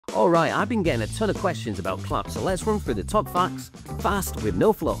Alright, I've been getting a ton of questions about KLAP, so let's run through the top facts, fast with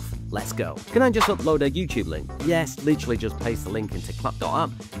no fluff. Let's go. Can I just upload a YouTube link? Yes, literally just paste the link into KLAP.app,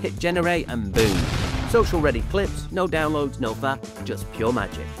 hit generate and boom. Social ready clips, no downloads, no faff, just pure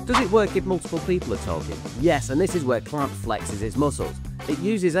magic. Does it work if multiple people are talking? Yes, and this is where KLAP flexes its muscles. It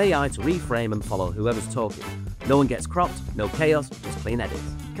uses AI to reframe and follow whoever's talking. No one gets cropped, no chaos, just clean edits.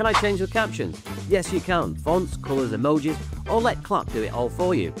 Can I change the captions? Yes, you can. Fonts, colours, emojis, or let KLAP do it all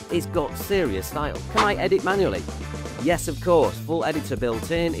for you. It's got serious style. Can I edit manually? Yes, of course. Full editor built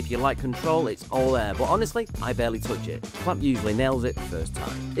in. If you like control, it's all there. But honestly, I barely touch it. KLAP usually nails it the first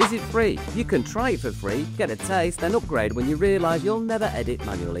time. Is it free? You can try it for free, get a taste, then upgrade when you realise you'll never edit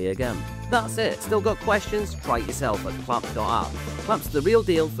manually again. That's it. Still got questions? Try it yourself at KLAP.app. KLAP's the real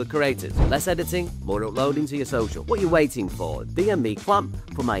deal for creators. Less editing, more uploading to your social. What are you waiting for? DM me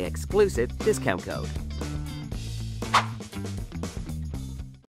KLAP for my exclusive discount code.